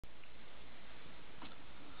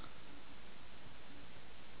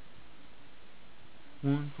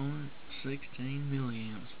1.16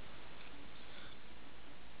 milliamps.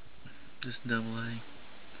 Just double A.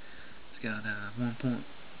 It's got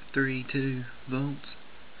 1.32 volts.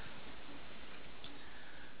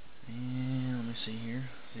 And let me see here.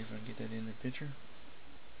 See if I can get that in the picture.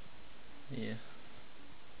 Yeah.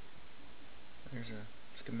 There's a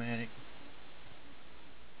schematic.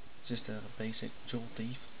 Just a basic joule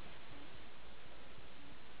thief.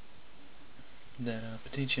 That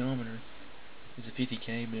potentiometer is a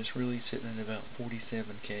 50K, but it's really sitting at about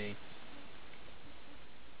 47K.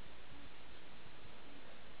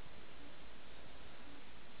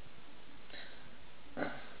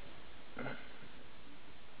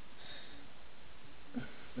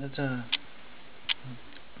 That's a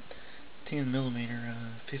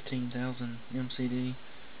 10mm, 15,000 MCD.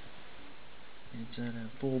 It's at a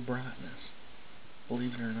full brightness,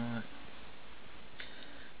 believe it or not.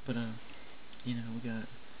 But you know, we got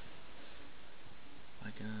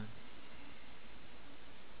like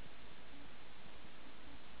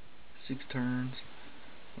 6 turns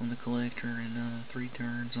on the collector and 3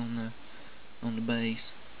 turns on the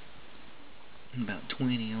base, and about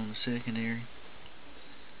 20 on the secondary.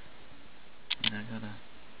 And I got a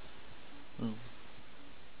little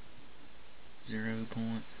 0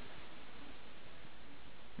 point.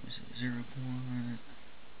 Let me see, 0 point.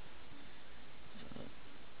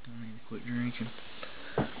 I need to quit drinking.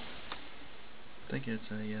 I think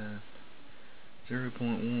it's a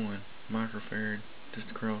 0.1 microfarad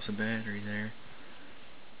just across the battery there.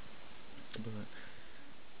 But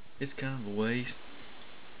it's kind of a waste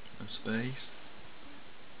of space.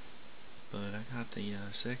 But I got the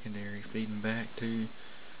secondary feeding back to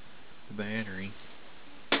the battery,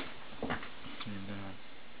 and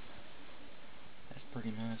that's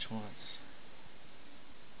pretty much what's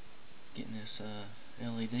getting this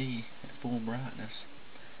LED at full brightness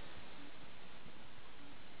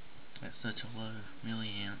at such a low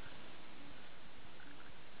milliamp.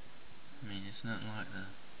 I mean, it's nothing like the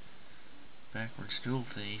backwards joule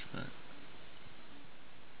thief, but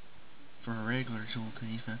for a regular joule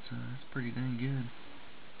thief, that's pretty dang good.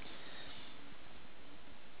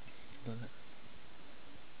 But I'm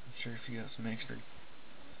sure if you got some extra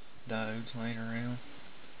diodes laying around,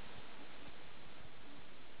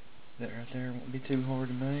 that right there won't be too hard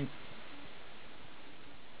to make.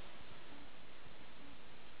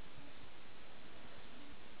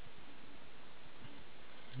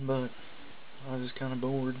 But I was just kind of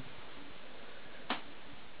bored.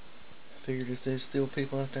 Figured if there's still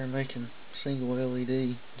people out there making single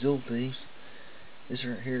LED joule thieves, this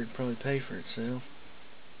right here would probably pay for itself.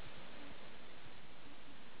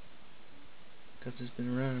 Because it's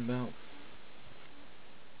been running about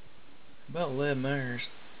 11 hours,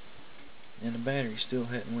 and the battery still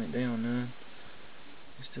hadn't went down none.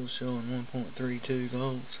 It's still showing 1.32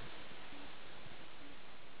 volts.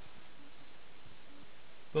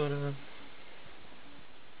 But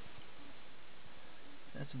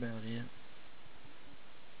that's about it.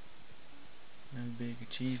 No big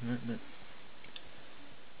achievement, but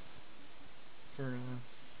for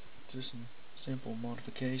just some simple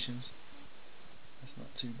modifications, that's not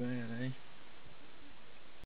too bad, eh?